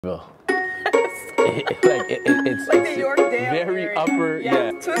It's like the Yorkdale very area. upper,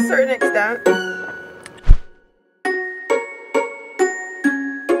 yeah. To a certain extent.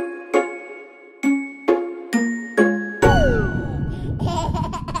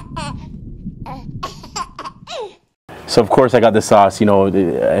 So of course I got the sauce, you know,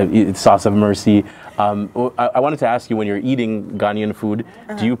 the sauce of mercy. I wanted to ask you, when you're eating Ghanaian food,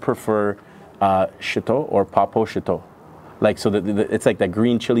 do you prefer shito or papo shito? Like, so it's like that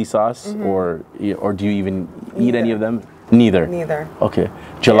green chili sauce, or do you even eat any of them? Neither. Neither. Okay.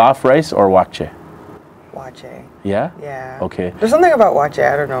 Jollof rice or waakye? Waakye. Yeah? Yeah. Okay. There's something about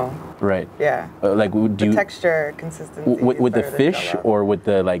waakye, I don't know. Right. Yeah. Like, do the you texture, consistency. with the fish or with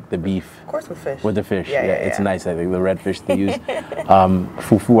the the beef? Of course, with fish. With the fish. Yeah, it's nice. I think the red fish they use.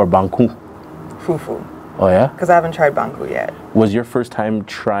 FuFu or Banku? FuFu. Oh yeah. Because I haven't tried Banku yet. Was your first time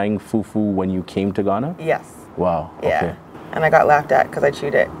trying FuFu when you came to Ghana? Yes. Wow. Yeah. Okay. And I got laughed at because I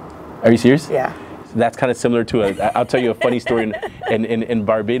chewed it. Are you serious? Yeah. That's kind of similar to I'll tell you a funny story. In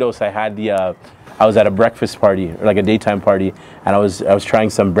Barbados, I had I was at a breakfast party, or like a daytime party, and I was trying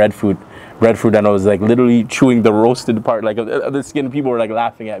some breadfruit, and I was like literally chewing the roasted part, like of the skin. People were like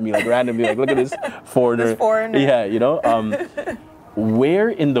laughing at me, like randomly, like, look at this foreigner. This foreigner. Yeah, you know. Where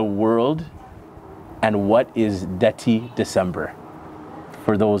in the world, and what is Detty December?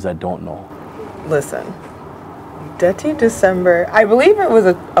 For those that don't know. Listen, Detty December, I believe it was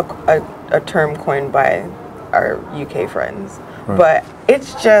a term coined by our UK friends, right. But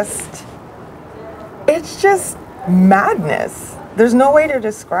it's just madness. There's no way to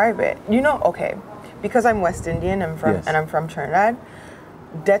describe it. You know, okay, because I'm West Indian and I'm from Trinidad.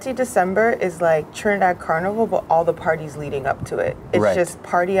 Detty December is like Trinidad Carnival, but all the parties leading up to it. It's just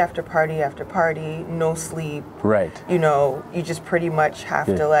party after party after party, no sleep. Right. You know, you just pretty much have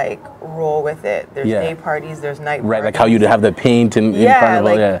to like roll with it. There's day parties, there's night parties. Right, like how you'd have the paint in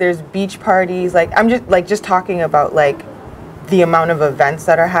Carnival. Like there's beach parties. Like I'm just talking about like the amount of events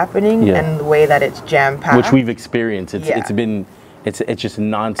that are happening and the way that it's jam-packed. Which we've experienced. It's just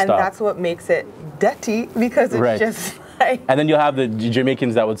nonstop. And that's what makes it Detty, because it's just like... And then you'll have the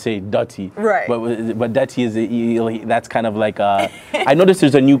Jamaicans that would say Dutty. Right. But Detty is, that's kind of like I noticed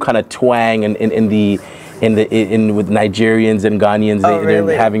there's a new kind of twang with Nigerians and Ghanaians.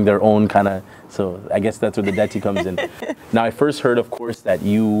 They're having their own kind of, so I guess that's where the Detty comes in. Now, I first heard, of course, that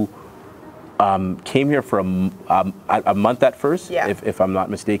you came here for a month at first, if I'm not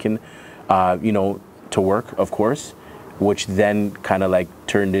mistaken, you know, to work, of course, which then kind of like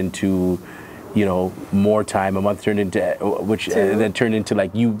turned into, you know, more time. A month turned into, then turned into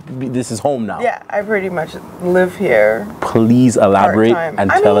like this is home now. Yeah, I pretty much live here. Please elaborate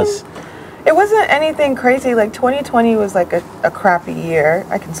and tell us. It wasn't anything crazy. Like 2020 was like a crappy year.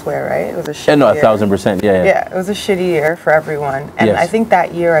 I can swear, right? It was a shitty year. 1,000%. Yeah. Yeah, it was a shitty year for everyone. And I think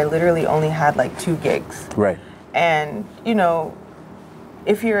that year I literally only had like 2 gigs. Right. And, you know,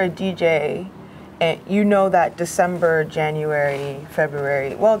 if you're a DJ, and you know that December, January,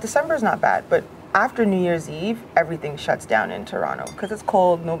 February, well, December's not bad, but after New Year's Eve, everything shuts down in Toronto because it's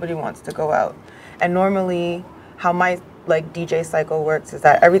cold, nobody wants to go out. And normally, how my like DJ cycle works is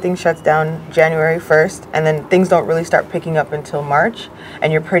that everything shuts down January 1st, and then things don't really start picking up until March,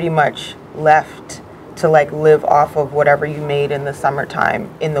 and you're pretty much left to like live off of whatever you made in the summertime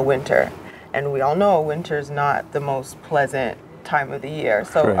in the winter. And we all know winter's not the most pleasant time of the year.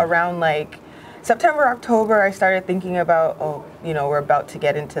 So around like September, October, I started thinking about, oh, you know, we're about to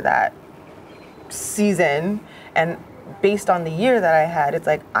get into that season. And based on the year that I had, it's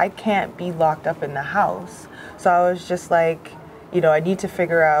like, I can't be locked up in the house. So I was just like, you know, I need to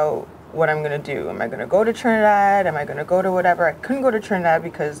figure out what I'm going to do. Am I going to go to Trinidad? Am I going to go to whatever? I couldn't go to Trinidad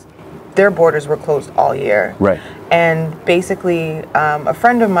because their borders were closed all year. Right. And basically, a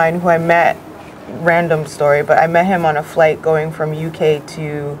friend of mine who I met, random story, but I met him on a flight going from UK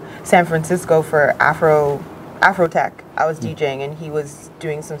to San Francisco for Afrotech. I was DJing and he was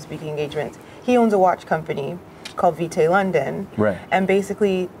doing some speaking engagements. He owns a watch company called Vitae London. Right. And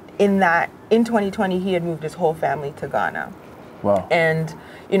basically in 2020 he had moved his whole family to Ghana. Wow. And,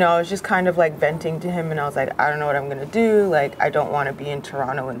 you know, I was just kind of like venting to him and I was like, I don't know what I'm going to do. Like, I don't want to be in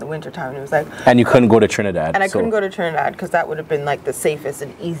Toronto in the wintertime. And he was like... And you couldn't go to Trinidad. And I couldn't go to Trinidad because that would have been like the safest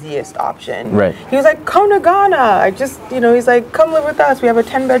and easiest option. Right. He was like, come to Ghana. I just, you know, he's like, come live with us. We have a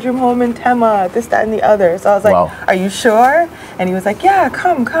 10-bedroom home in Tema, this, that, and the other. So I was like, are you sure? And he was like, yeah,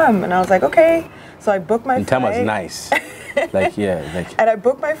 come. And I was like, okay. So I booked my flight. And Tema's nice. And I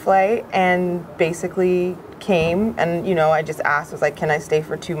booked my flight and basically came and, you know, I just asked, was like, can I stay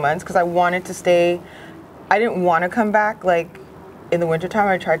for 2 months? Because I wanted to stay. I didn't want to come back like in the wintertime.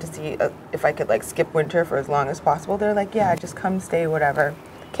 I tried to see if I could like skip winter for as long as possible. They're like, yeah, just come stay, whatever.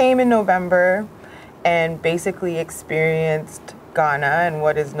 came in November and basically experienced Ghana and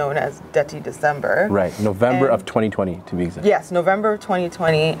what is known as Detty December. Right, November of 2020 to be exact. Yes, November of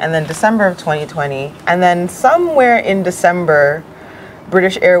 2020 and then December of 2020. And then somewhere in December,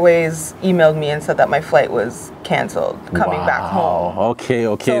 British Airways emailed me and said that my flight was canceled coming back home. Okay,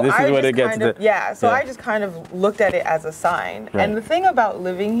 so this is what it gets to. Yeah, so I just kind of looked at it as a sign. Right. And the thing about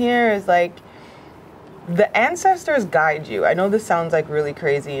living here is like, the ancestors guide you. I know this sounds like really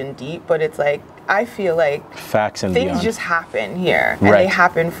crazy and deep, but it's like, I feel like facts and things beyond. Just happen here, and they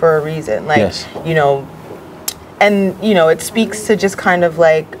happen for a reason. Like, you know, and you know, it speaks to just kind of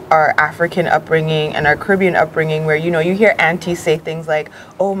like our African upbringing and our Caribbean upbringing, where you know you hear aunties say things like,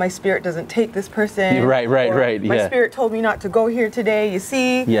 "Oh, my spirit doesn't take this person." Right. My spirit told me not to go here today. You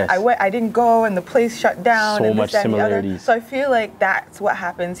see, yes. I didn't go, and the place shut down. So and much similarities. So I feel like that's what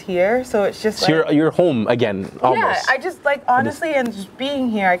happens here. So it's just so like, you're home again, almost. Yeah, I just like honestly, and just being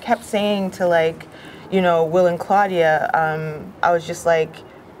here, I kept saying to like, you know, Will and Claudia, I was just like,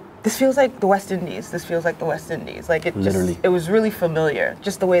 this feels like the West Indies. This feels like the West Indies. Like it just, it was really familiar.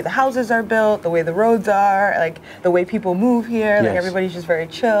 Just the way the houses are built, the way the roads are, like the way people move here. Like everybody's just very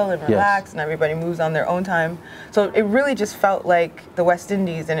chill and relaxed, and everybody moves on their own time. So it really just felt like the West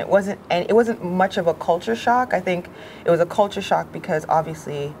Indies, and it wasn't much of a culture shock. I think it was a culture shock because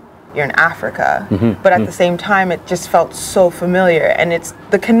obviously you're in Africa, but at the same time, it just felt so familiar. And it's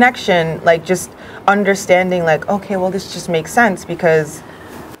the connection, like just understanding, like, okay, well, this just makes sense because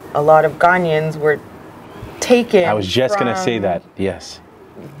a lot of Ghanaians were taken. I was just going to say that, yes.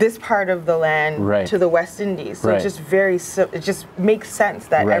 This part of the land to the West Indies. So it's just it just makes sense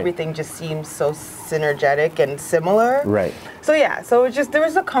that everything just seems so synergetic and similar. Right. So yeah, so it just, there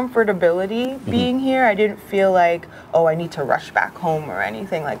was a comfortability being here. I didn't feel like, oh, I need to rush back home or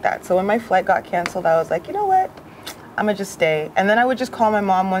anything like that. So when my flight got canceled, I was like, you know what? I'm gonna just stay. And then I would just call my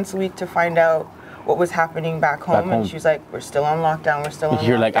mom once a week to find out what was happening back home. And she was like, we're still on lockdown, we're still on lockdown.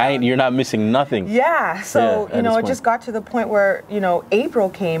 You're like, you're not missing nothing. Yeah, so, you know, it just got to the point where, you know, April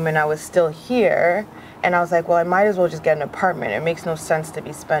came and I was still here. And I was like, well, I might as well just get an apartment. It makes no sense to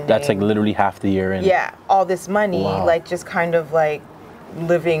be spending. That's like literally half the year in. Yeah, all this money, like just kind of like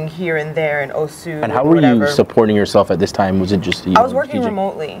living here and there in Osu. And how were you supporting yourself at this time? Was it just you? I was working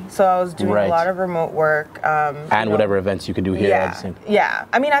remotely, so I was doing a lot of remote work. And whatever events you could do here at the same time. Yeah,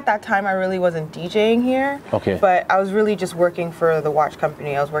 I mean, at that time, I really wasn't DJing here. Okay. But I was really just working for the watch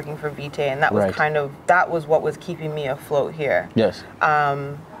company. I was working for Vite, and that was kind of, that was what was keeping me afloat here. Yes.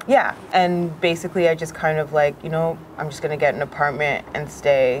 Yeah, and basically I just kind of like, you know, I'm just gonna get an apartment and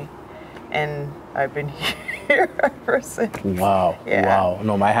stay, and I've been here ever since. Wow, wow.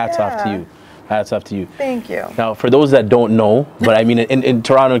 No, my hat's off to you. Hats off to you. Thank you. Now, for those that don't know, but I mean, in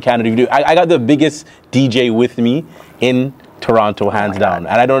Toronto, Canada, I got the biggest DJ with me in Toronto, hands down.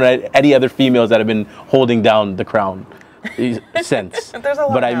 And I don't know any other females that have been holding down the crown since. There's a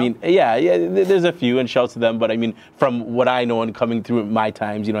lot But I now. mean, yeah, there's a few, and shouts to them. But I mean, from what I know and coming through my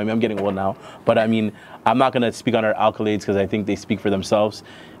times, you know, I mean, I'm getting old now. But I mean, I'm not going to speak on our accolades because I think they speak for themselves.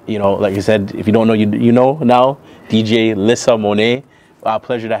 You know, like I said, if you don't know, you know now. DJ Lissa Monet.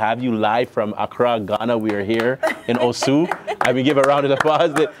 Pleasure to have you live from Accra, Ghana. We are here in Osu. I mean, give a round of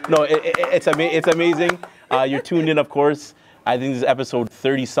applause. No, it's amazing. You're tuned in, of course. I think this is episode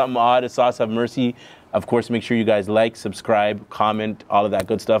 30-something odd of Sauce of Mercy. Of course, make sure you guys like, subscribe, comment, all of that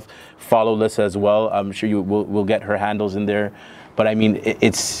good stuff. Follow Lissa as well. I'm sure you will get her handles in there. But I mean,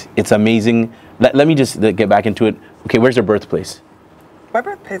 it's amazing. Let me just get back into it. Okay, where's your birthplace? My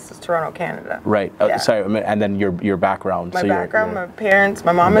birthplace is Toronto, Canada. Right. Yeah. Sorry, and then your background. My background, my parents,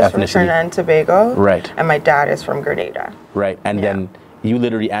 my mom is from Trinidad and Tobago. Right. And my dad is from Grenada. Right. And then you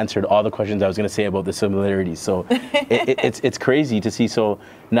literally answered all the questions I was going to say about the similarities. So it's crazy to see. So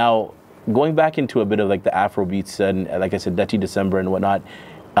now going back into a bit of like the Afro beats and like I said, Detty December and whatnot,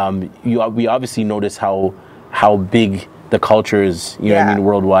 we obviously notice how big the culture is, you know what I mean,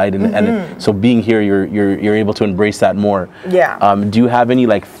 worldwide, and so being here, you're able to embrace that more. Yeah. Do you have any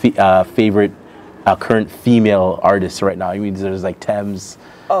like favorite current female artists right now? I mean, there's like Thames.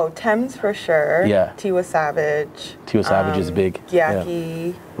 Oh, Thames for sure. Yeah. Tiwa Savage. Tiwa Savage is big. Yaki.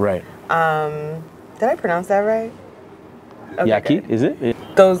 Yeah. Right. Did I pronounce that right? Okay, Yaki, good. is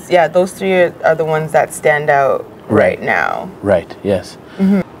it? Those three are the ones that stand out right now. Right. Yes.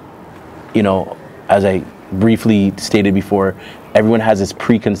 You know, as I briefly stated before, everyone has this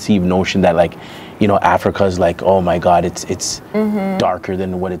preconceived notion that like, you know, Africa is like, oh my God, it's darker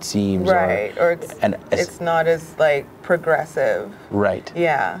than what it seems. Right, or it's not as like progressive. Right.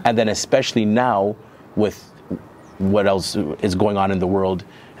 Yeah. And then especially now with what else is going on in the world,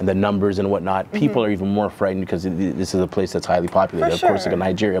 and the numbers and whatnot, people are even more frightened because this is a place that's highly populated. Of course, like in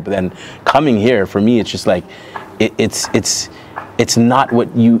Nigeria. But then coming here, for me, it's just like it's not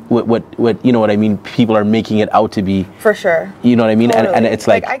what you know what I mean. People are making it out to be. For sure. You know what I mean? Totally. And it's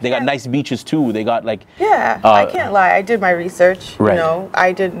like they got nice beaches too. They got like. Yeah, I can't lie. I did my research. Right. You know,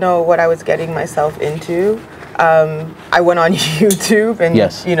 I didn't know what I was getting myself into. I went on YouTube and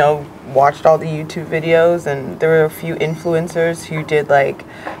you know, watched all the YouTube videos, and there were a few influencers who did like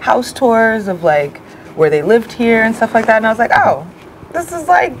house tours of like where they lived here and stuff like that, and I was like, oh, this is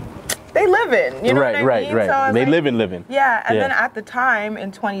like they live in, you know what I mean? Right. So they like, live in. Yeah, and then at the time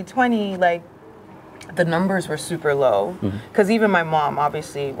in 2020, like the numbers were super low, because even my mom,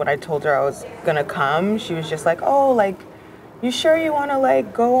 obviously, when I told her I was gonna come, she was just like, oh, like, you sure you want to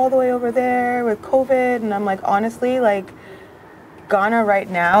like go all the way over there with COVID? And I'm like, honestly, like Ghana right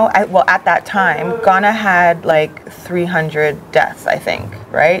now, well, at that time, Ghana had like 300 deaths, I think,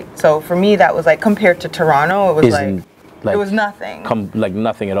 right? So for me, that was like, compared to Toronto, it was like it was nothing. Like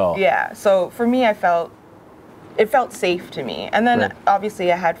nothing at all. Yeah. So for me, it felt safe to me. And then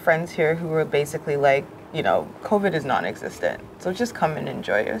obviously I had friends here who were basically like, you know, COVID is non-existent, so just come and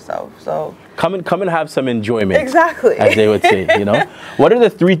enjoy yourself. So come and have some enjoyment. Exactly, as they would say. You know, what are the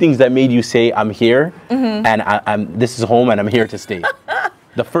 3 things that made you say I'm here and this is home and I'm here to stay?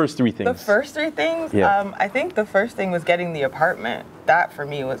 The first 3 things. The first 3 things. Yeah. I think the first thing was getting the apartment. That for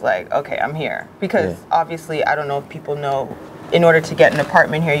me was like, okay, I'm here, because obviously I don't know if people know, in order to get an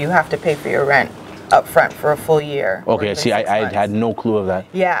apartment here, you have to pay for your rent up front for a full year. Okay, see, I had no clue of that.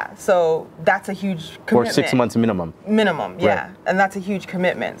 Yeah, so that's a huge commitment. For 6 months minimum. Minimum, yeah. Right. And that's a huge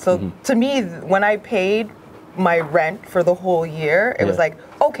commitment. So to me, when I paid my rent for the whole year, it was like,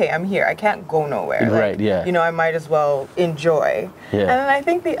 okay, I'm here. I can't go nowhere. Right, like, you know, I might as well enjoy. Yeah. And then I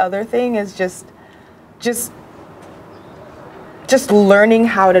think the other thing is just learning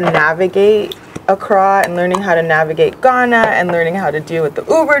how to navigate Accra and learning how to navigate Ghana and learning how to deal with the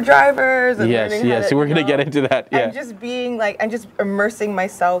Uber drivers. And so we're gonna get into that. Yeah. And just being like, and just immersing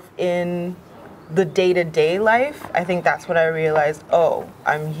myself in the day-to-day life. I think that's when I realized, oh,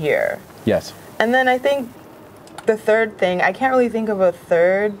 I'm here. Yes. And then I think the third thing, I can't really think of a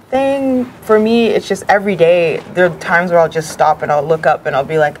third thing. For me, it's just every day, there are times where I'll just stop and I'll look up and I'll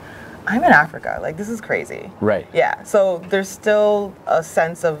be like, I'm in Africa. Like, this is crazy. Right. Yeah. So there's still a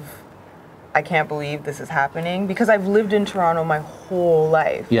sense of, I can't believe this is happening, because I've lived in Toronto my whole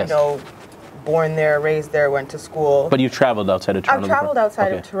life. Yes. You know, born there, raised there, went to school. But you've traveled outside of Toronto? I've traveled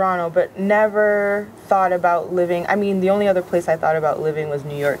outside of Toronto, but never thought about living. I mean, the only other place I thought about living was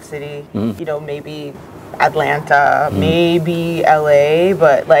New York City. You know, maybe Atlanta, maybe LA,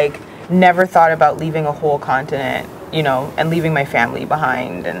 but like never thought about leaving a whole continent, you know, and leaving my family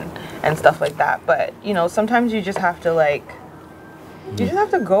behind and stuff like that. But, you know, sometimes you just have to like, you just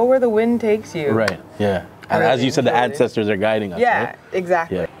have to go where the wind takes you. Right, yeah. And as you said, the ancestors are guiding us. Yeah, right?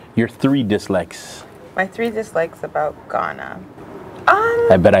 Exactly. Yeah. Your 3 dislikes. My 3 dislikes about Ghana.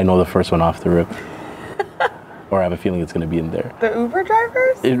 I bet I know the first one off the rip. Or I have a feeling it's going to be in there. The Uber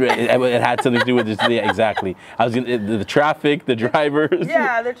drivers? It had something to do with this. Yeah, exactly. I was the traffic, the drivers.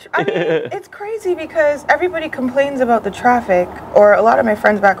 Yeah, I mean, it's crazy because everybody complains about the traffic, or a lot of my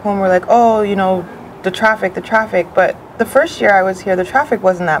friends back home were like, oh, you know, the traffic, but the first year I was here, the traffic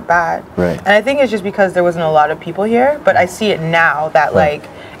wasn't that bad. Right. And I think it's just because there wasn't a lot of people here, but I see it now that like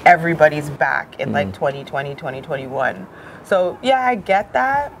everybody's back in like 2020, 2021. So yeah, I get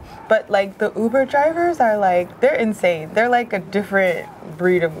that, but like the Uber drivers are like, they're insane. They're like a different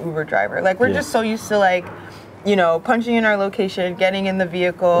breed of Uber driver. Like we're just so used to like, you know, punching in our location, getting in the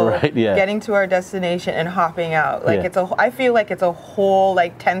vehicle, getting to our destination, and hopping out. Like I feel like it's a whole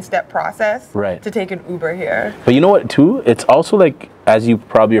like 10-step process to take an Uber here. But you know what, too? It's also like, as you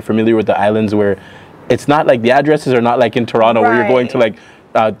probably are familiar with the islands, where it's not like the addresses are not like in Toronto where you're going to like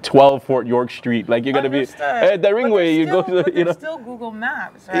 12 Fort York Street. Like you're gonna be at the Ringway. You go to the, you know. There's still Google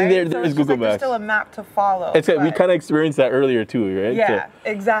Maps, right? There is Google Maps. There's still a map to follow. It's we kind of experienced that earlier too, right? Yeah, so,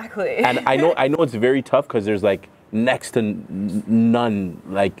 exactly. And I know it's very tough because there's like next to none,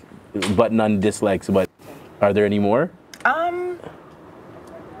 like but none dislikes. But are there any more? I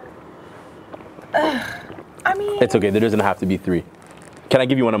mean, it's okay. There doesn't have to be 3. Can I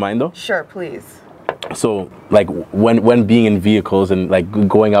give you one of mine though? Sure, please. So like when being in vehicles and like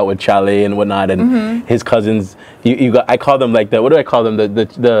going out with Chalet and whatnot, and his cousins, I call them like what do I call them,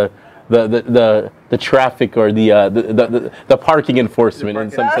 the traffic or the parking enforcement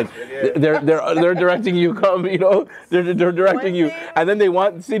in some sense. They're directing you, come, you know, they're directing you, and then they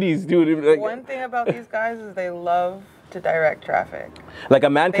want cities, dude. Like, one thing about these guys is they love to direct traffic. Like a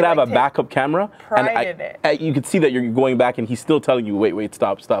man could have a backup camera, and you could see that you're going back, and he's still telling you, wait,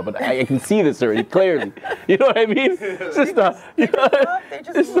 stop. But I can see this already clearly. You know what I mean? They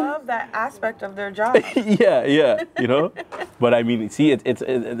just love that aspect of their job. yeah. You know, but I mean, see,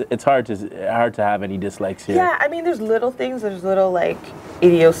 it's hard to have any dislikes here. Yeah, I mean, there's little things, there's little like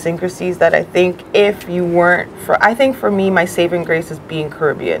idiosyncrasies that I think if you weren't I think for me, my saving grace is being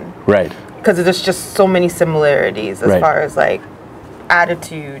Caribbean. Right. Because there's just so many similarities as far as like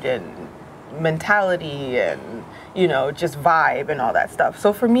attitude and mentality and, you know, just vibe and all that stuff.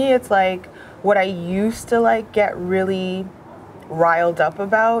 So for me, it's like what I used to like get really riled up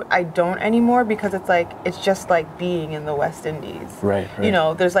about, I don't anymore, because it's like, it's just like being in the West Indies. Right. You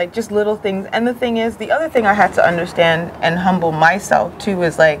know, there's like just little things. And the thing is, the other thing I had to understand and humble myself too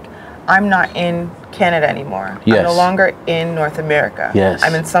is like, I'm not in Canada anymore. Yes. I'm no longer in North America. Yes.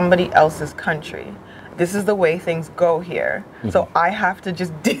 I'm in somebody else's country. This is the way things go here. So I have to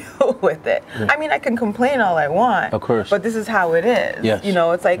just deal with it. I mean, I can complain all I want. Of course. But this is how it is. Yes. You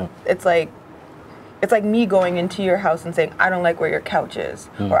know, it's like me going into your house and saying, I don't like where your couch is,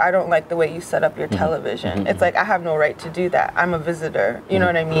 or I don't like the way you set up your television. It's like, I have no right to do that. I'm a visitor. You know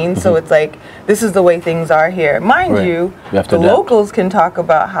what I mean? So it's like, this is the way things are here. Mind you, the locals can talk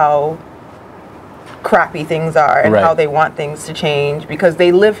about how crappy things are and how they want things to change because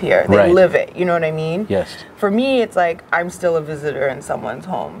they live here. They live it. You know what I mean? Yes. For me, it's like I'm still a visitor in someone's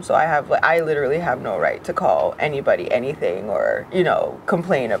home. So I literally have no right to call anybody anything or, you know,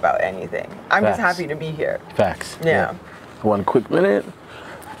 complain about anything. I'm just happy to be here. Facts. Yeah. One quick minute.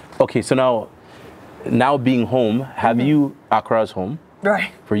 Okay, so now being home, have you, Accra's home?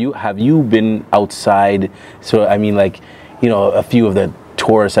 Right. For you, have you been outside? So, I mean, like, you know, a few of the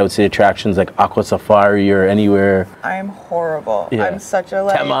tourist, I would say, attractions like Aqua Safari or anywhere? I'm horrible. Yeah. I'm such a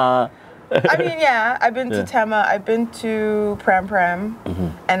like... Tema. I mean, yeah, I've been to Tema, I've been to Pram Pram,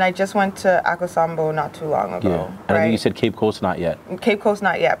 and I just went to Akwasambo not too long ago. Yeah. And I think you said Cape Coast not yet. Cape Coast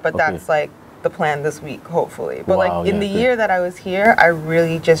not yet, but that's like the plan this week, hopefully. But like in the year that I was here, I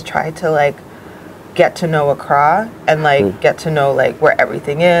really just tried to like get to know Accra and like get to know like where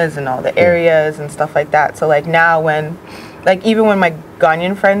everything is and all the areas and stuff like that. So like now when, like even when my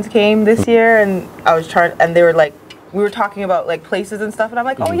Ghanaian friends came this year and I was trying, and they were like, we were talking about like places and stuff, and I'm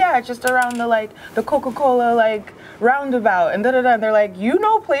like, oh yeah, it's just around the like the Coca-Cola like roundabout and da da da. And they're like, you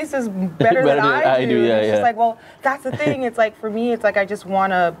know places better than I do. Yeah, it's just like, well, that's the thing. It's like for me, it's like I just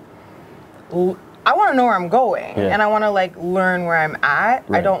wanna, I want to know where I'm going, and I want to like learn where I'm at.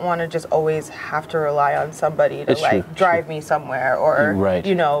 I don't want to just always have to rely on somebody to like drive me somewhere or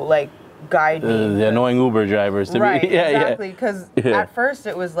you know like guide me. The annoying Uber drivers. To right, exactly. Because at first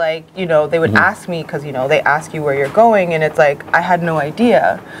it was like, you know, they would ask me because, you know, they ask you where you're going and it's like, I had no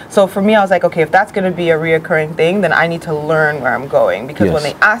idea. So for me, I was like, okay, if that's going to be a reoccurring thing, then I need to learn where I'm going. Because when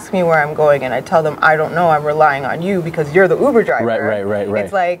they ask me where I'm going and I tell them, I don't know, I'm relying on you because you're the Uber driver. Right.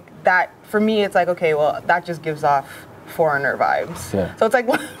 It's like that, for me, it's like, okay, well, that just gives off foreigner vibes. Yeah. So it's like,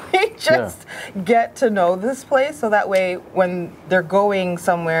 let me just get to know this place so that way when they're going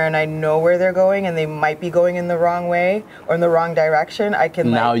somewhere and I know where they're going and they might be going in the wrong way or in the wrong direction, I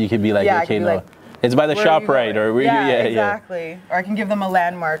can now like, you can be like, okay, no, like, it's by the shop, right? Or exactly. Or I can give them a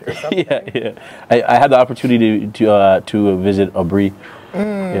landmark or something. I had the opportunity to visit Aubri.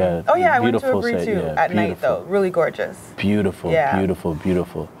 Yeah. Oh yeah, I went to Aubri too at night though. Really gorgeous. Beautiful.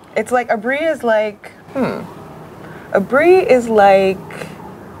 Beautiful. It's like Aubri is like Aubri is like,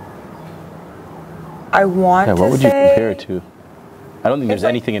 I want to say... What would you compare it to? I don't think there's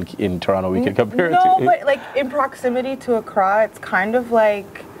anything in Toronto we can compare it to. No, but like in proximity to Accra, it's kind of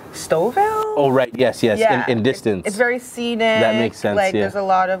like Stouffville. Oh, right. Yes. Yeah. In distance. It's very scenic. That makes sense, Like there's a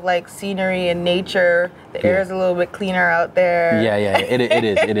lot of like scenery and nature. The air is a little bit cleaner out there. Yeah.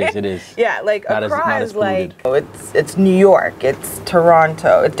 It is. Yeah, like Accra is like, it's New York, it's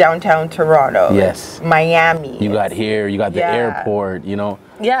Toronto, it's downtown Toronto. Yes. It's Miami. You got the airport, you know.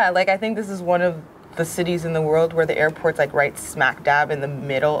 Yeah, like I think this is one of the cities in the world where the airport's like right smack dab in the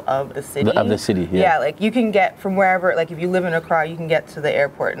middle of the city. Yeah, like you can get from wherever, like if you live in Accra, you can get to the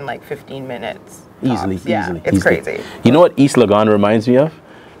airport in like 15 minutes. Easily. It's crazy. You know what East Legon reminds me of?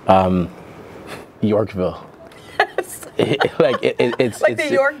 Yorkville. Yes. It's like the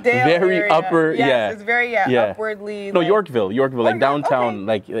Yorkdale very area. upper. Yes, it's very upwardly. No, like, Yorkville, like downtown,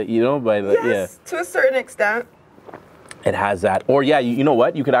 like you know, by the to a certain extent. It has that. Or you know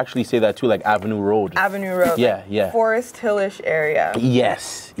what? You could actually say that too, like Avenue Road. Yeah. Forest Hillish area.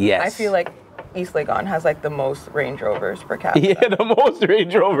 Yes. I feel like East Legon has like the most Range Rovers per capita. Yeah, the most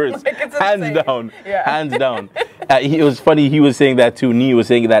Range Rovers. Like it's hands insane. down. Yeah. Hands down. It was funny. He was saying that too. Nee was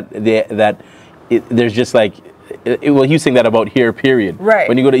saying that there's just like well, he was saying that about here, period. Right.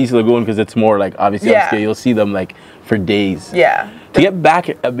 When you go to East Legon, because it's more like obviously upscale, you'll see them like for days. Yeah. To get back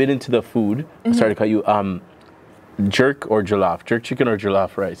a bit into the food, sorry to cut you. Jerk or jollof? Jerk chicken or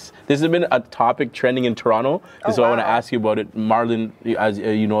jollof rice? This has been a topic trending in Toronto. So I want to ask you about it. Marlon, as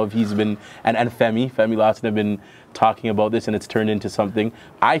you know, if he's been, and Femi Lawson have been talking about this, and it's turned into something.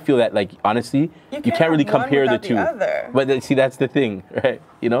 I feel that, like, honestly, you can't really compare the two. But see, that's the thing, right?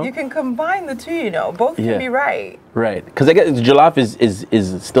 You know, you can combine the two. You know, both can be right. Right, because I guess jollof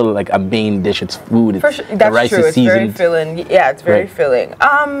is still like a main dish. It's food. It's, for sure. That's the rice true. is It's seasoned. very filling. Yeah, it's very filling.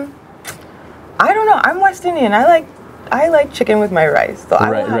 I don't know. I'm West Indian. I like chicken with my rice, so I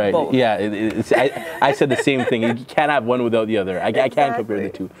will have both. Yeah, I said the same thing. You can't have one without the other. I can't compare the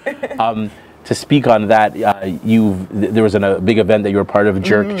two. To speak on that, there was a big event that you were part of,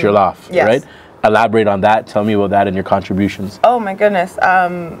 Jerk Jollof, right? Elaborate on that. Tell me about that and your contributions. Oh my goodness.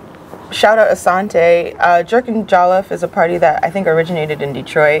 Shout out Asante. Jerk and Jollof is a party that I think originated in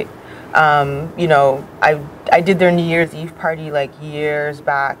Detroit. You know, I did their New Year's Eve party like years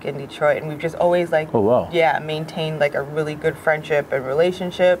back in Detroit, and we've just always like, maintained like a really good friendship and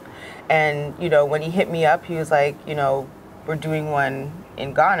relationship. And you know, when he hit me up, he was like, you know, we're doing one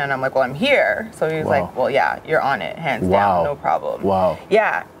in Ghana, and I'm like, well, I'm here. So he was like, well, yeah, you're on it, hands down, no problem.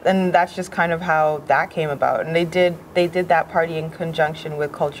 Yeah, and that's just kind of how that came about. And they did that party in conjunction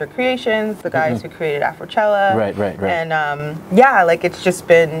with Culture Creations, the guys who created Afrochella. Right. And yeah, like it's just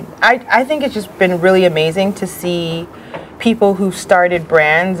been, I think it's just been really amazing to see people who started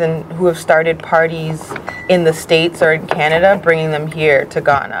brands and who have started parties in the States or in Canada, bringing them here to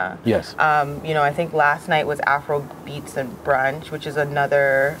Ghana. Yes. You know, I think last night was Afro Beats and Brunch, which is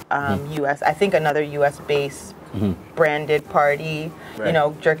another another US-based branded party. Right. You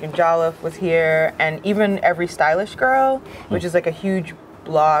know, Jerk and Jollof was here, and even Every Stylish Girl, which is like a huge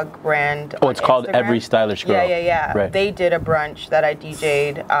blog brand. Oh, it's called Instagram. Every Stylish Girl. Yeah. Right. They did a brunch that I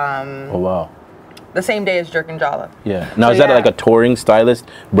DJ'd. Oh wow. The same day as Jerk and Jollof. Yeah. Now, so is that like a touring stylist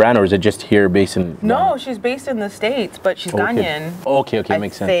brand, or is it just here based in... No, she's based in the States, but she's Ghanaian. Okay,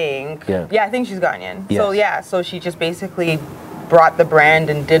 makes sense. I think. Yeah, I think she's Ghanaian. Yes. So she just basically brought the brand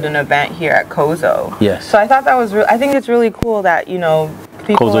and did an event here at Kozo. Yes. So I thought that was I think it's really cool that, you know,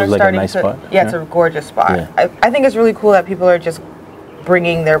 people Kozo's are starting like a nice spot. Yeah, it's a gorgeous spot. Yeah. I think it's really cool that people are just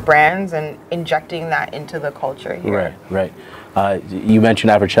bringing their brands and injecting that into the culture here. Right. You mentioned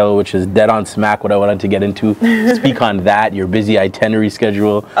Afrochella, which is dead on smack what I wanted to get into. Speak on that, your busy itinerary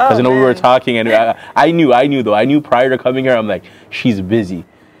schedule. Because I know we were talking, and I knew prior to coming here, I'm like, she's busy.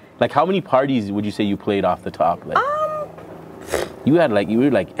 Like, how many parties would you say you played off the top? Like, you were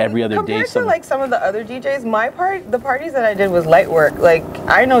like every other day. Compared to like some of the other DJs, the parties that I did was light work. Like,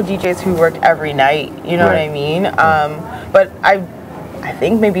 I know DJs who worked every night, you know what I mean? But I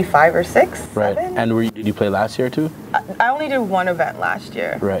think maybe 5 or 6. Right. 7. And did you play last year too? I only did one event last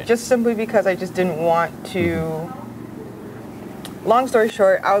year. Right. Just simply because I just didn't want to. Long story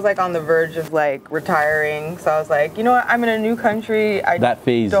short, I was like on the verge of like retiring. So I was like, you know what? I'm in a new country. I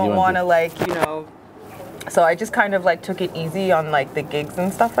don't want to like, you know. So I just kind of like took it easy on like the gigs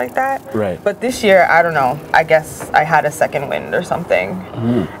and stuff like that. Right. But this year, I don't know. I guess I had a second wind or something,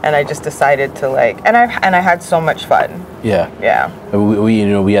 and I just decided to like. And I had so much fun. Yeah.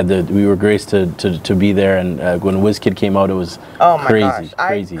 We were graced to be there, and when WizKid came out, it was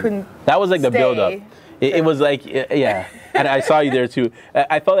crazy. That was like the build up. It was like and I saw you there too.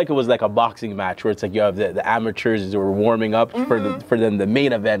 I felt like it was like a boxing match where it's like you have the amateurs who were warming up for the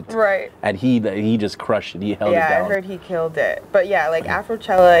main event. Right. And he just crushed it. He held it down. Yeah, I heard he killed it. But yeah, like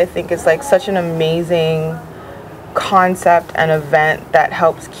Afrochella, I think is like such an amazing concept and event that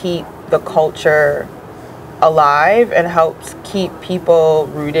helps keep the culture alive and helps keep people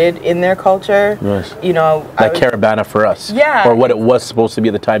rooted in their culture. Yes. You know, like Caravana for us. Yeah. Or what it was supposed to be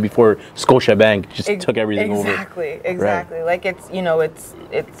at the time before Scotiabank just took everything over. Exactly. Right. Like it's, you know, it's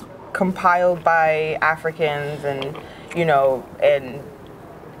compiled by Africans, and you know,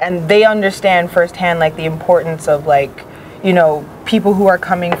 and they understand firsthand like the importance of like, you know, people who are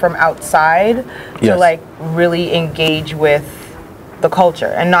coming from outside to like really engage with the culture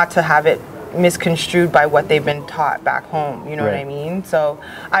and not to have it misconstrued by what they've been taught back home, you know what I mean? So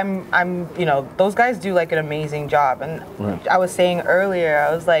I'm you know, those guys do like an amazing job. And I was saying earlier,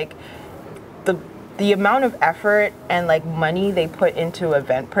 I was like, the amount of effort and like money they put into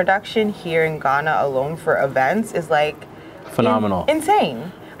event production here in Ghana alone for events is like phenomenal.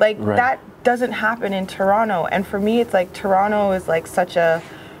 Insane. Like that doesn't happen in Toronto. And for me, it's like Toronto is like such a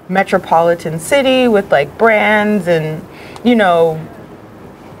metropolitan city with like brands, and you know,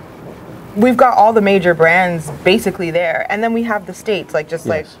 we've got all the major brands basically there, and then we have the States, like just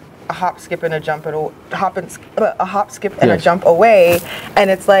like a hop, skip, and a jump, and a hop, skip, and a jump away, and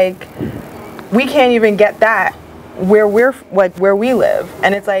it's like we can't even get that where we live.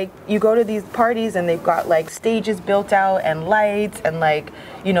 And it's like you go to these parties and they've got like stages built out and lights and like,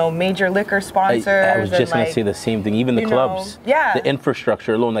 you know, major liquor sponsors. I was just gonna say the same thing. Even the clubs, the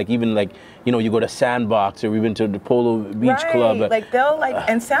infrastructure alone, like even like, you know, you go to Sandbox, or we've been to the Polo Beach Club. Like they'll like,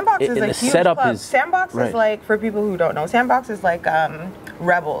 and Sandbox is a huge club. Sandbox is like, for people who don't know, Sandbox is like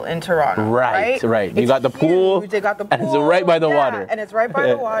Rebel in Toronto. Right. You got the pool. They got the pool. And it's right by the water. And it's right by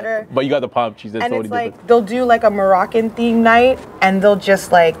the water. But you got the palm trees. And it's like they'll do like a Moroccan themed night, and they'll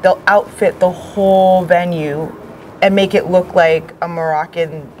just like they'll outfit the whole venue and make it look like a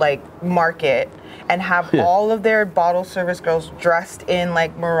Moroccan like market, and have all of their bottle service girls dressed in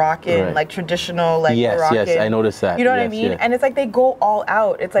like Moroccan, like traditional, like Moroccan. Yes, I noticed that. You know what I mean? And it's like they go all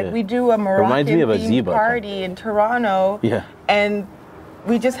out. It's like we do a Moroccan themed party in Toronto, and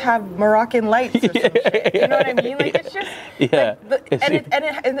we just have Moroccan lights or some shit. You know what I mean? Like it's just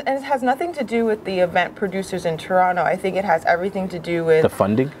and it has nothing to do with the event producers in Toronto. I think it has everything to do with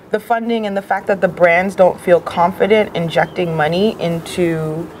the funding and the fact that the brands don't feel confident injecting money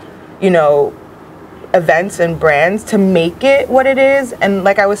into, you know, events and brands to make it what it is. And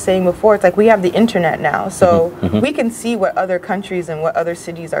like I was saying before, it's like we have the internet now, so we can see what other countries and what other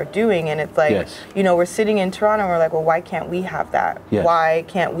cities are doing, and it's like you know, we're sitting in Toronto and we're like, well, why can't we have that? Why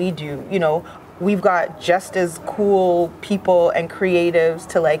can't we do, you know, we've got just as cool people and creatives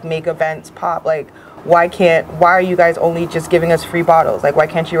to like make events pop. Like why are you guys only just giving us free bottles? Like why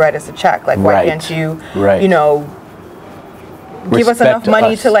can't you write us a check? Like why can't you you know, give us enough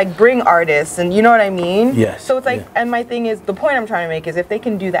money to like bring artists, and you know what I mean? So it's like, and my thing is, the point I'm trying to make is, if they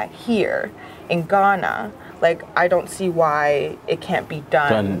can do that here in Ghana, like I don't see why it can't be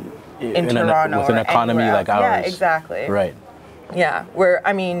done in Toronto with an economy like ours. Yeah, exactly. Right. Yeah, where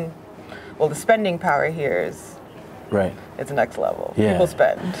I mean, well, the spending power here is it's next level. People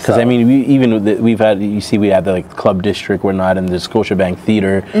spend. Because I mean, we've had we had the like Club District. We're not in the Scotiabank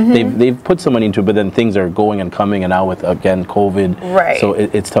Theater. They've put some money into it, but then things are going and coming, and now with again COVID, so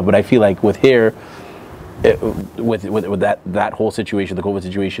it's tough. But I feel like with here, with that whole situation, the COVID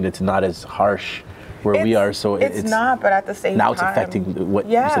situation, it's not as harsh where we are. So it's not, but at the same time, now it's affecting what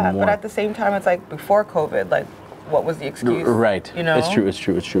more. But at the same time, it's like before COVID, like what was the excuse? Right. You know, it's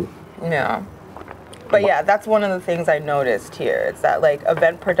true. Yeah. But yeah, that's one of the things I noticed here. It's that like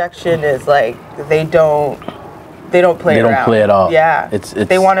event production is like they don't play around. They don't play at all. Yeah, it's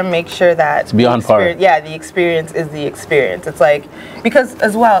they want to make sure that it's beyond par. Yeah, the experience is the experience. It's like, because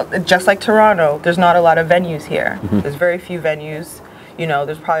as well, just like Toronto, there's not a lot of venues here. There's very few venues. You know,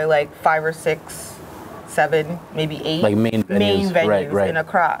 there's probably like 5 or 6, 7, maybe 8 like main venues in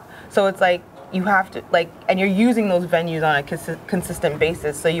Accra. So it's like, you have to like, and you're using those venues on a consistent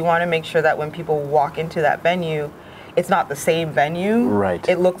basis, so you want to make sure that when people walk into that venue, it's not the same venue.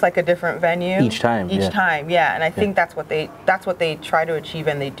 It looks like a different venue each time. And I think that's what they try to achieve,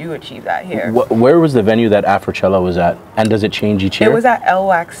 and they do achieve that here. Where was the venue that Afrochella was at, and does it change each year? It was at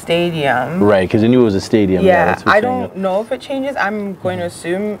LWAC Stadium. Right, because I knew it was a stadium. I don't know if it changes. I'm going to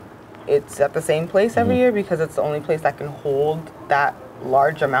assume it's at the same place every year, because it's the only place that can hold that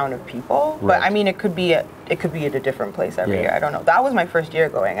large amount of people. But I mean, it could be at a different place every year. I don't know. That was my first year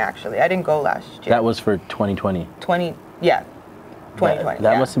going, actually. I didn't go last year. That was for 2020. 2020.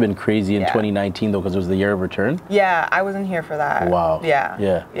 That must have been crazy in 2019 though, because it was the year of return. Yeah, I wasn't here for that. Wow.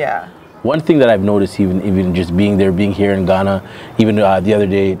 Yeah. One thing that I've noticed, even just being here in Ghana, even the other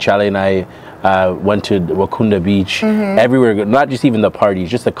day, Chale and I went to Wakunda Beach. Everywhere, not just even the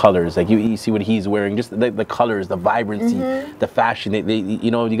parties, just the colors. Like you see what he's wearing, just the colors, the vibrancy, the fashion. They, you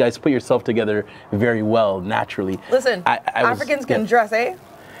know, you guys put yourself together very well, naturally. Listen, Africans can dress, eh?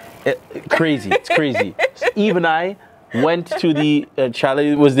 Crazy, it's crazy. Even I went to the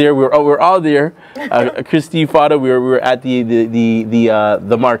Chale was there. We were all there. Christy Fada, we were at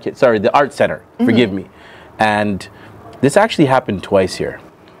the market. Sorry, the art center. Forgive me. And this actually happened twice here.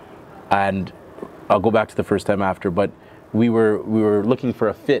 And I'll go back to the first time after. But we were looking for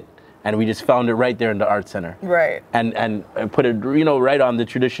a fit, and we just found it right there in the art center. Right. And put it, you know, right on the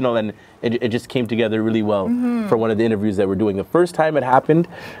traditional, and it just came together really well for one of the interviews that we're doing. The first time it happened,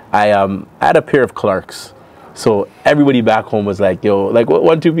 I had a pair of Clarks. So everybody back home was like, yo, like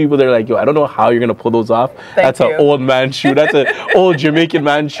 1-2 people, they're like, yo, I don't know how you're going to pull those off. That's an old man shoe. That's an old Jamaican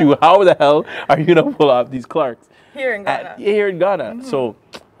man shoe. How the hell are you going to pull off these Clarks? Here in Ghana. Here in Ghana. So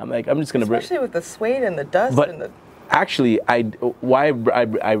I'm like, I'm just going to bring. Especially with the suede and the dust. But actually, now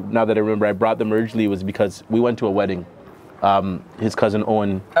that I remember, I brought them originally was because we went to a wedding. His cousin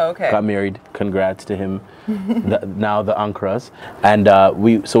Owen got married. Congrats to him. Now the Ankras. And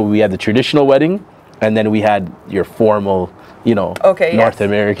we had the traditional wedding, and then we had your formal, you know, North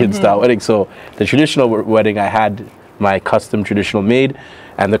American style wedding. So the traditional wedding, I had my custom traditional made,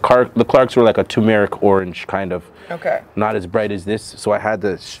 and the Clarks were like a turmeric orange kind of. Okay. Not as bright as this. So I had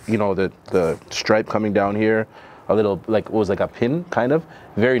the, you know, the stripe coming down here, a little, like, it was like a pin kind of.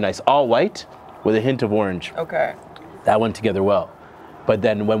 Very nice. All white with a hint of orange. Okay. That went together well. But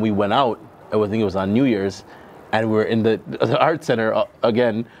then when we went out, I think it was on New Year's, and we were in the art center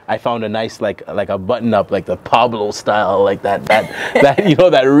again. I found a nice like a button up, like the Pablo style, like that you know,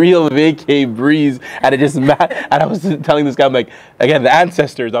 that real vacay breeze, and it just and I was telling this guy, I'm like, again, the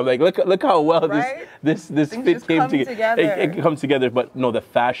ancestors. I'm like, look how well this fit came together. It comes together, but no, the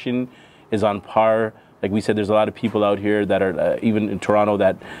fashion is on par. Like we said, there's a lot of people out here that are, even in Toronto,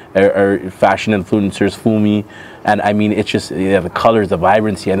 that are fashion influencers, Fumi. And I mean, it's just, the colors, the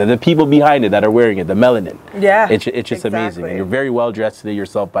vibrancy, and then the people behind it that are wearing it, the melanin. Yeah, it's just amazing. And you're very well dressed today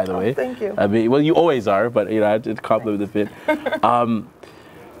yourself, by the way. Thank you. I mean, well, you always are, but, you know, I have to compliment the fit.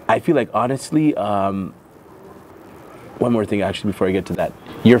 I feel like, honestly, one more thing, actually, before I get to that.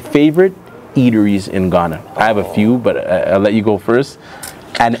 Your favorite eateries in Ghana? I have a few, but I'll let you go first.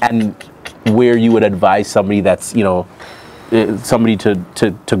 And where you would advise somebody that's, you know, somebody to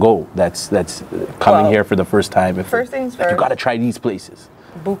go that's coming here for the first time. First things first. You got to try these places.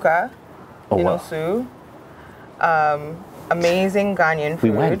 Buka, Inosu, amazing Ghanaian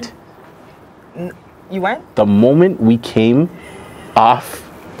food. We went. You went? The moment we came off,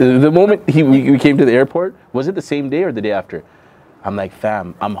 the moment we came to the airport, was it the same day or the day after? I'm like,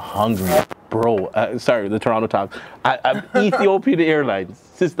 fam, I'm hungry, bro. Sorry, the Toronto talk. I'm Ethiopian Airlines,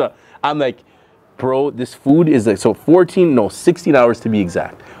 sister. I'm like, bro, this food is like, so 16 hours to be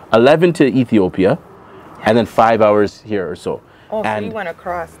exact. 11 to Ethiopia, and then 5 hours here or so. Oh, and so you went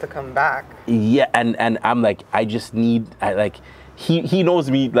across to come back. Yeah, and I'm like, I just need, he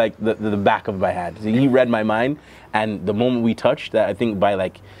knows me like the back of my hand. So he read my mind, and the moment we touched, that I think by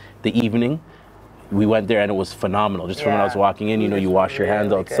like the evening, we went there and it was phenomenal. Just from when I was walking in, you know, you wash your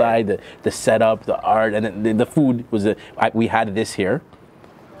hands outside, the setup, the art, and then the food was, we had this here.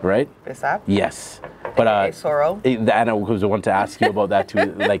 Right? Bisap? Yes. But sorrel. And I was the one to ask you about that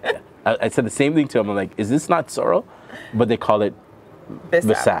too. Like, I said the same thing to him. I'm like, is this not sorrel? But they call it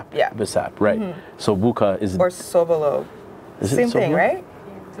bisap. Yeah. Bisap, right. So buka is... Or sobolo. Same thing, right?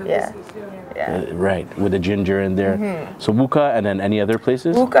 Yeah. Right, with the ginger in there. So buka, and then any other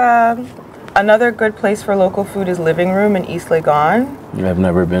places? Buka. Another good place for local food is Living Room in East Legon. You have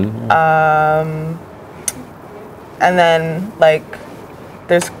never been? And then, like...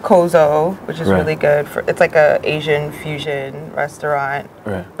 There's Kozo, which is really good. It's like a Asian fusion restaurant.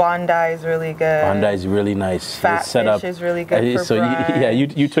 Right. Bondi is really good. Bondi is really nice. Fat Fish is really good for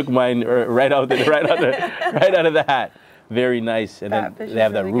brunch. You took mine right out of the hat. Very nice. And then they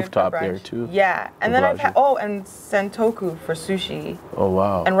have that rooftop there too. Yeah. And then I've had, and Sentoku for sushi. Oh,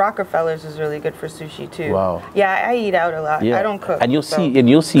 wow. And Rockefeller's is really good for sushi too. Wow. Yeah, I eat out a lot. Yeah. I don't cook. And you'll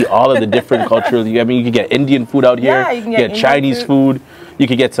see all of the different cultural, I mean, you can get Indian food out here. Yeah, you can get Chinese food. You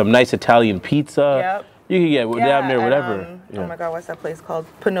could get some nice Italian pizza. Yep. You could get damn near whatever. Oh my God, what's that place called?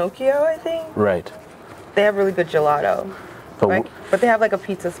 Pinocchio, I think? Right. They have really good gelato. But they have like a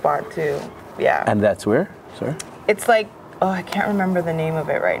pizza spot too. Yeah. And that's where? Sorry? It's like, I can't remember the name of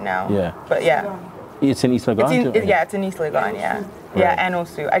it right now. Yeah. But yeah. It's in East Legon? It's in East Legon, yeah. Right. Yeah, and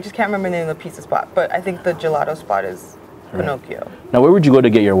Osu. I just can't remember the name of the pizza spot, but I think the gelato spot is Pinocchio. Now, where would you go to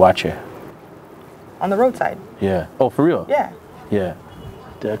get your waakye? On the roadside. Yeah. Oh, for real? Yeah. Yeah.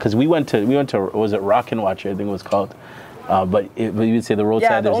 Because we went to was it Rockin' Waakye, I think it was called. But you would say the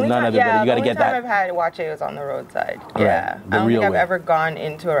roadside, there's none of it, but you got to get that. The only time I've had waakye was on the roadside. Yeah. I don't think I've ever gone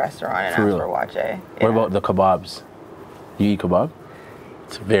into a restaurant and asked for waakye. What about the kebabs? You eat kebab?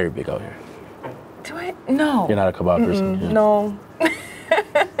 It's very big out here. Do I? No. You're not a kebab person? Yeah. No.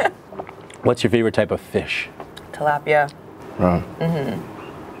 What's your favorite type of fish? Tilapia.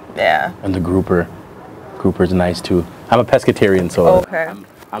 Yeah. And the grouper. Grouper's nice too. I'm a pescatarian, so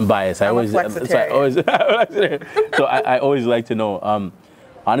I'm biased. I always like to know.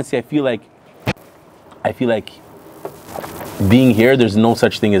 Honestly, I feel like being here, there's no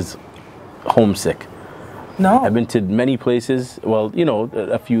such thing as homesick. No. I've been to many places. Well, you know,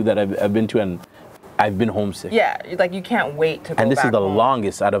 a few that I've been to, and I've been homesick. Yeah, like you can't wait to go back. And this is the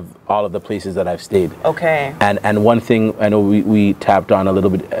longest out of all of the places that I've stayed. Okay. And one thing I know we tapped on a little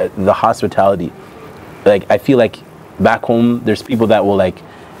bit, the hospitality. Like, I feel like back home, there's people that will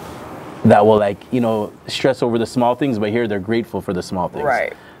you know, stress over the small things, but here they're grateful for the small things.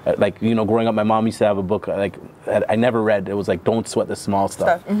 Right. like, you know, growing up, my mom used to have a book like I never read. It was like Don't Sweat the Small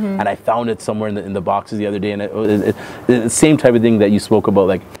Stuff. And I found it somewhere in the boxes the other day, and it's the same type of thing that you spoke about,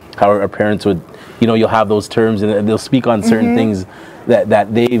 like how our parents would, you know, you'll have those terms and they'll speak on certain things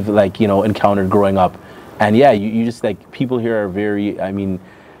that they've, like, you know, encountered growing up. And yeah, you just, like, people here are very, I mean,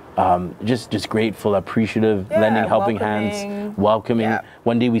 just grateful, appreciative, lending helping hands, welcoming. Yeah.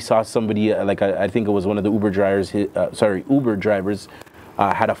 One day we saw somebody, like I think it was one of the Uber drivers,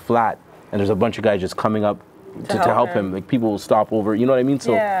 had a flat, and there's a bunch of guys just coming up to help him. Like, people will stop over, you know what I mean?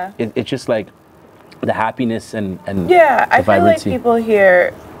 So it's just like the happiness and yeah, I feel like people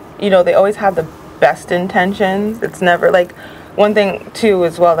here, you know, they always have the best intentions. It's never like, one thing too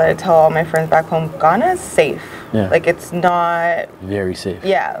as well that I tell all my friends back home, Ghana is safe. Yeah. Like, it's not very safe.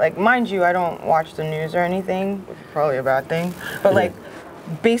 Yeah, like, mind you, I don't watch the news or anything, which is probably a bad thing. But like,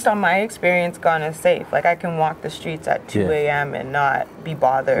 based on my experience, Ghana is safe. Like, I can walk the streets at 2 a.m. and not be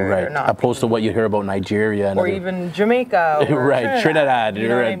bothered, or not. Opposed to what you hear about Nigeria, or even Jamaica, or Trinidad. You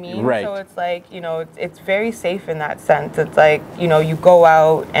know what I mean? So it's like, you know, it's very safe in that sense. It's like, you know, you go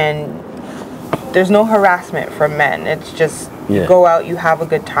out and there's no harassment from men. It's just you go out, you have a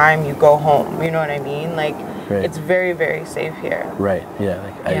good time, you go home. You know what I mean? Like, it's very, very safe here. Right. Yeah.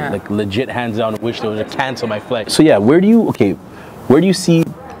 Like, I like legit hands down wish they would cancel my flight. So yeah, where do you see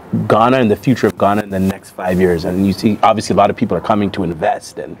Ghana and the future of Ghana in the next 5 years? And you see, obviously, a lot of people are coming to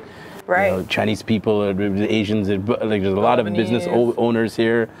invest, and you know, Chinese people, Asians, like, there's a lot of business owners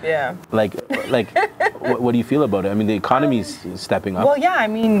here. Yeah. Like, what do you feel about it? I mean, the economy's stepping up. Well, yeah. I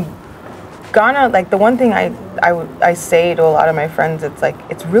mean, Ghana, like, the one thing I say to a lot of my friends, it's like,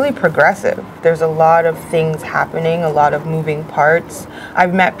 it's really progressive. There's a lot of things happening, a lot of moving parts.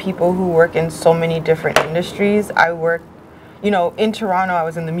 I've met people who work in so many different industries. I work, you know, in Toronto, I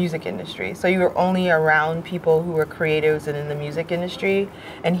was in the music industry. So you were only around people who were creatives and in the music industry.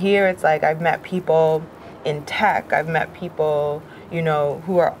 And here it's like, I've met people in tech. I've met people, you know,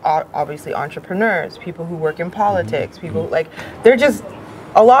 who are obviously entrepreneurs, people who work in politics, people like, they're just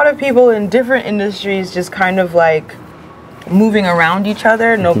a lot of people in different industries just kind of like moving around each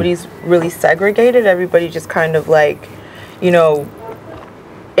other. Nobody's really segregated. Everybody just kind of like, you know,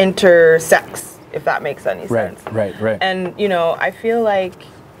 intersex, if that makes any sense. Right. And, you know, I feel like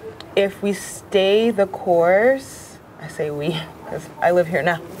if we stay the course, I say we, because I live here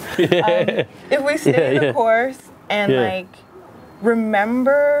now. If we stay the course and like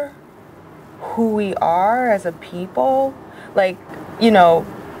remember who we are as a people, like, you know,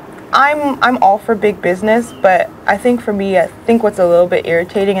 I'm all for big business, but I think for me, I think what's a little bit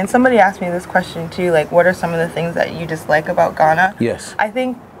irritating, and somebody asked me this question too, like, what are some of the things that you dislike about Ghana? Yes. I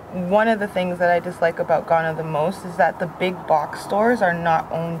think one of the things that I dislike about Ghana the most is that the big box stores are not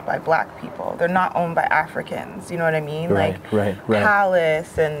owned by black people. They're not owned by Africans. You know what I mean? Right.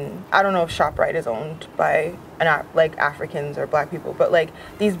 Palace, and I don't know if ShopRite is owned by like Africans or black people, but like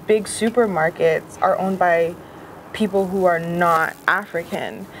these big supermarkets are owned by people who are not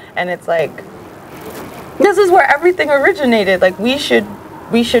African. And it's like, this is where everything originated. Like, we should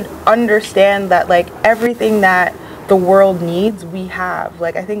understand that, like, everything that the world needs, we have.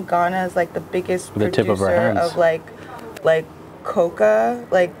 Like, I think Ghana is like the biggest producer of like coca,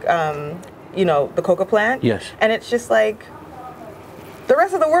 like you know, the coca plant. Yes. And it's just like, the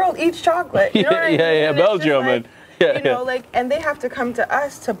rest of the world eats chocolate. You know what I mean? Yeah, Belgium, and you know, like, and they have to come to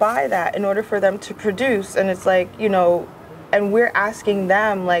us to buy that in order for them to produce. And it's like, you know, and we're asking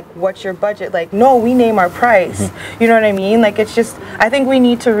them, like, what's your budget? Like, no, we name our price. You know what I mean? Like, it's just, I think we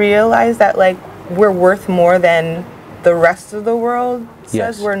need to realize that, like, we're worth more than the rest of the world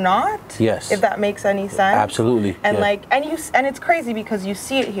says we're not. Yes. If that makes any sense. Absolutely. And like, and it's crazy because you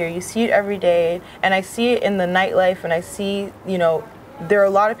see it here, you see it every day, and I see it in the nightlife, and I see, you know, there are a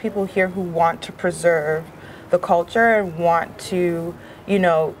lot of people here who want to preserve the culture and want to, you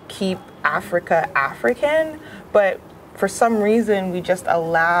know, keep Africa African, but for some reason we just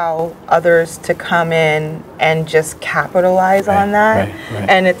allow others to come in and just capitalize on that.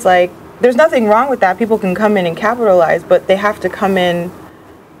 And it's like, there's nothing wrong with that. People can come in and capitalize, but they have to come in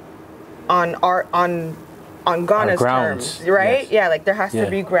on Ghana's terms, right? Yes. Yeah, like there has to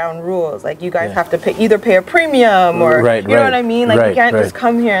be ground rules. Like, you guys have to either pay a premium or you know what I mean. Like you can't just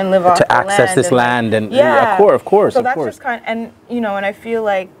come here and live off to access this land and of course. So that's just kind of, and you know, and I feel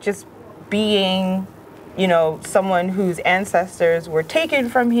like just being, you know, someone whose ancestors were taken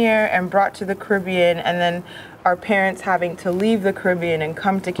from here and brought to the Caribbean, and then our parents having to leave the Caribbean and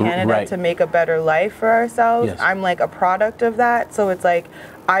come to Canada to make a better life for ourselves. Yes. I'm like a product of that. So it's like,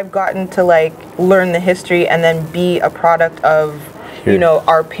 I've gotten to like learn the history and then be a product of, you know,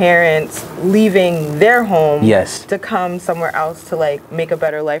 our parents leaving their home to come somewhere else to like make a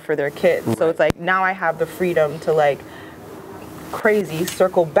better life for their kids. So it's like now I have the freedom to like crazy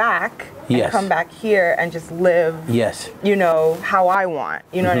circle back and come back here and just live you know, how I want,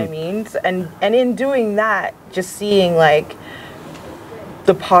 you know what I mean? And in doing that, just seeing like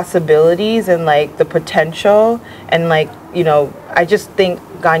the possibilities and like the potential, and like, you know, I just think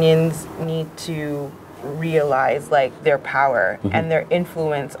Ghanaians need to realize like their power and their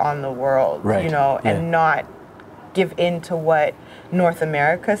influence on the world, you know, and not give in to what North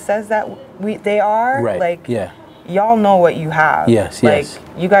America says that they are. Like, y'all know what you have. Like,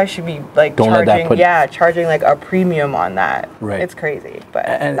 you guys should be like charging like a premium on that. It's crazy, but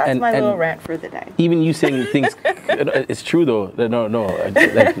that's my little rant for the day. Even you saying things, it's true though.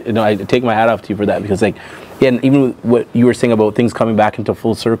 Like, you know, I take my hat off to you for that, because like, and even what you were saying about things coming back into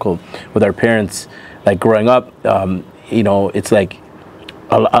full circle with our parents, like growing up, you know, it's like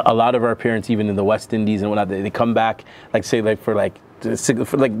a lot of our parents, even in the West Indies and whatnot, they come back, like say like for like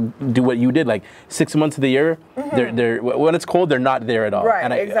do what you did, like 6 months of the year, they're when it's cold, they're not there at all.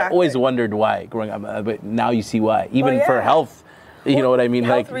 And I always wondered why growing up, but now you see why. Even for health, you know what I mean,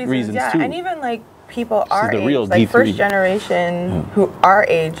 like reasons too. And even like people our age, like first generation who our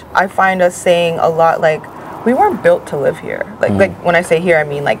age, I find us saying a lot like, we weren't built to live here. Like when I say here, I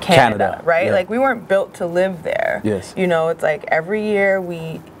mean like Canada, right? Like we weren't built to live there. You know, it's like every year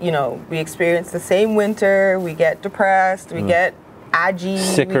we, you know, we experience the same winter, we get depressed, we get aggy,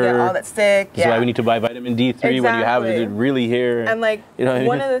 sicker, we get all that sick. That's why we need to buy vitamin D3 when you have it really here. And like, you know,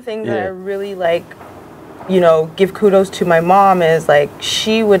 one of the things that I really like, you know, give kudos to my mom is like,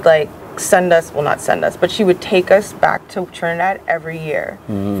 she would like send us, well not send us, but she would take us back to Trinidad every year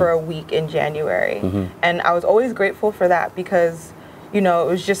for a week in January. And I was always grateful for that, because you know,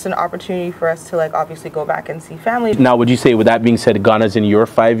 it was just an opportunity for us to like obviously go back and see family. Now, would you say, with that being said, Ghana's in your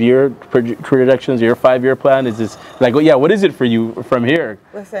 5-year projections, your 5-year plan? Is this like, well, yeah, what is it for you from here?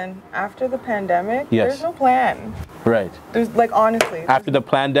 Listen, after the pandemic, there's no plan. There's like, honestly. After the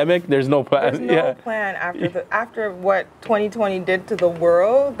pandemic, there's no plan. There's no plan after what 2020 did to the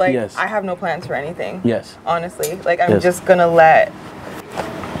world. Like, I have no plans for anything. Honestly, like I'm just gonna let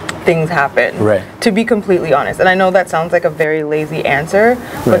things happen, to be completely honest. And I know that sounds like a very lazy answer,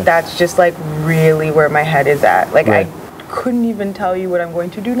 but that's just like really where my head is at. Like I couldn't even tell you what I'm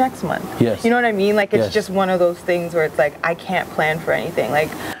going to do next month. You know what I mean? Like it's just one of those things where it's like I can't plan for anything. Like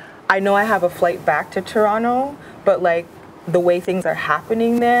I know I have a flight back to Toronto, but like the way things are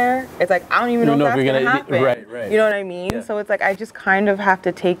happening there, it's like I don't even know if that's gonna happen. You know what I mean? So it's like I just kind of have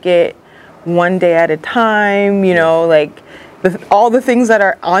to take it one day at a time, you know, like all the things that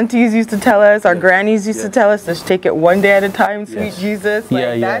our aunties used to tell us, our grannies used to tell us, just take it one day at a time, sweet Jesus.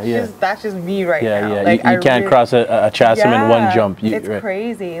 Like that's just me right now. Like you can't cross a chasm in one jump. It's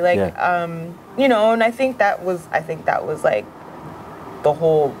crazy. Like you know, and I think that was like the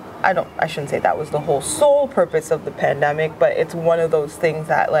whole, I shouldn't say that was the whole sole purpose of the pandemic, but it's one of those things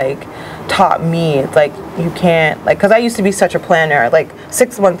that like taught me, it's like you can't, like, because I used to be such a planner, like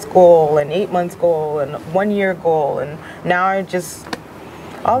 6 months goal and 8 months goal and 1 year goal, and now I just,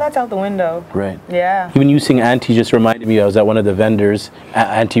 all that's out the window. Even you saying auntie just reminded me, I was at one of the vendors,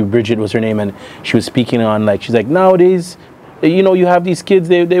 Auntie Bridget was her name, and she was speaking on, like, she's like, nowadays, you know, you have these kids,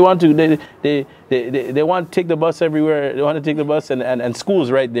 they want to take the bus everywhere. They want to take the bus, and school's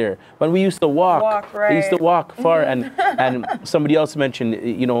right there. When we used to walk, we used to walk far, and somebody else mentioned,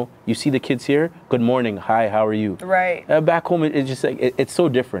 you know, you see the kids here, good morning, hi, how are you? Back home, it's just like, it's so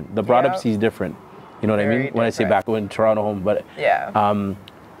different. The brought up is different. You know what I mean? When I say back home in Toronto home, but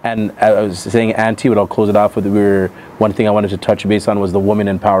and I was saying, Auntie, but I'll close it off with, one thing I wanted to touch base on was the woman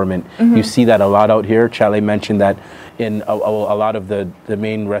empowerment. You see that a lot out here. Chale mentioned that in a lot of the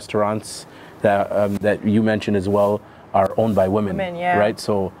main restaurants that you mentioned as well are owned by women, right?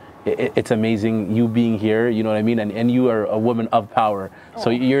 So it's amazing you being here, you know what I mean? And you are a woman of power. So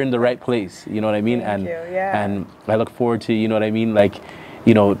you're in the right place, you know what I mean? And I look forward to, you know what I mean? Like,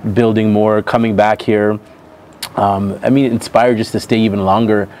 you know, building more, coming back here. I mean, inspired just to stay even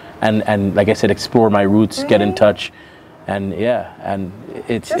longer and like I said, explore my roots, get in touch, and and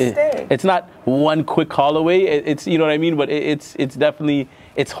it's not one quick call away. It's, you know what I mean, but it's definitely,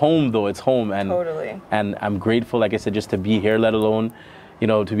 it's home though. It's home, and and I'm grateful, like I said, just to be here, let alone, you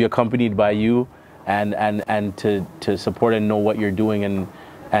know, to be accompanied by you, and to support and know what you're doing,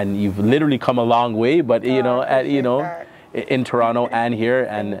 and you've literally come a long way, but you know, in Toronto and here,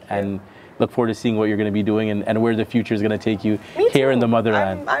 and look forward to seeing what you're going to be doing and where the future is going to take you here in the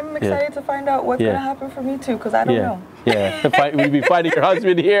motherland. I'm excited to find out what's going to happen for me too, because I don't know. We'll be finding your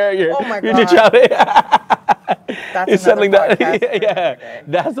husband here. Oh my God. That's settling that. Yeah,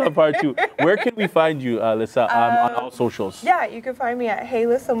 that's a part two. Where can we find you, Lissa, on all socials? Yeah, you can find me at Hey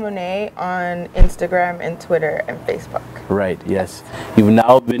Lissa Monet on Instagram and Twitter and Facebook. Right, yes. You've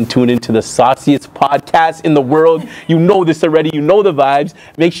now been tuned into the sauciest podcast in the world. You know this already. You know the vibes.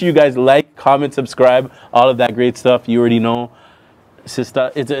 Make sure you guys like, comment, subscribe, all of that great stuff. You already know.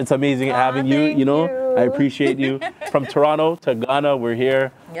 Sister, it's amazing having you. You know, I appreciate you. From Toronto to Ghana, we're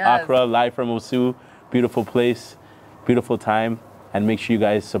here. Yes. Accra, live from Osu. Beautiful place, beautiful time. And make sure you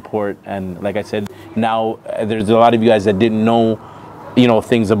guys support. And like I said, now there's a lot of you guys that didn't know, you know,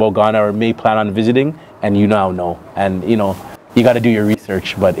 things about Ghana or may plan on visiting, and you now know. And you know, you got to do your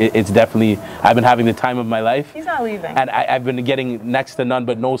research. But it's definitely, I've been having the time of my life. He's not leaving. And I've been getting next to none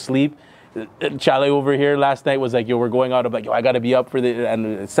but no sleep. Chalet over here last night was like, yo, we're going out. I'm like, yo, I got to be up for the,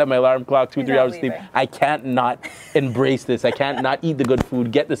 and set my alarm clock, 2-3 hours sleep. I can't not embrace this. I can't not eat the good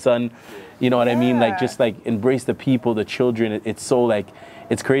food, get the sun. You know what I mean? Like, just like embrace the people, the children. It's so like,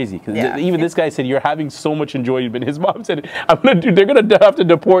 it's crazy. Cause even this guy said, you're having so much enjoyment. His mom said, they're going to have to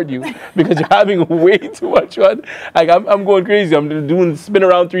deport you because you're having way too much fun. Like, I'm going crazy. I'm doing spin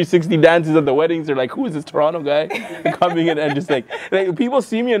around 360 dances at the weddings. They're like, who is this Toronto guy coming in? And just like people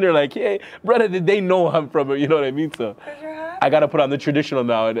see me and they're like, hey, brother, they know I'm from it. You know what I mean? So I got to put on the traditional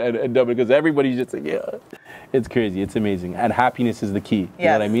now and dub it because everybody's just like, yeah, it's crazy. It's amazing. And happiness is the key. You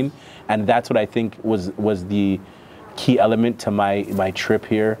know what I mean? And that's what I think was the key element to my trip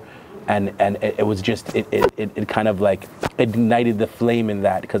here, and it was just it kind of like ignited the flame in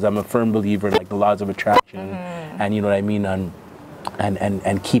that, because I'm a firm believer in like the laws of attraction, and you know what I mean,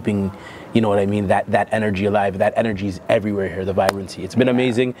 and keeping, you know what I mean, that energy alive. That energy is everywhere here, the vibrancy. It's been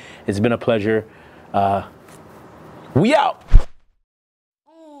amazing. It's been a pleasure. We out.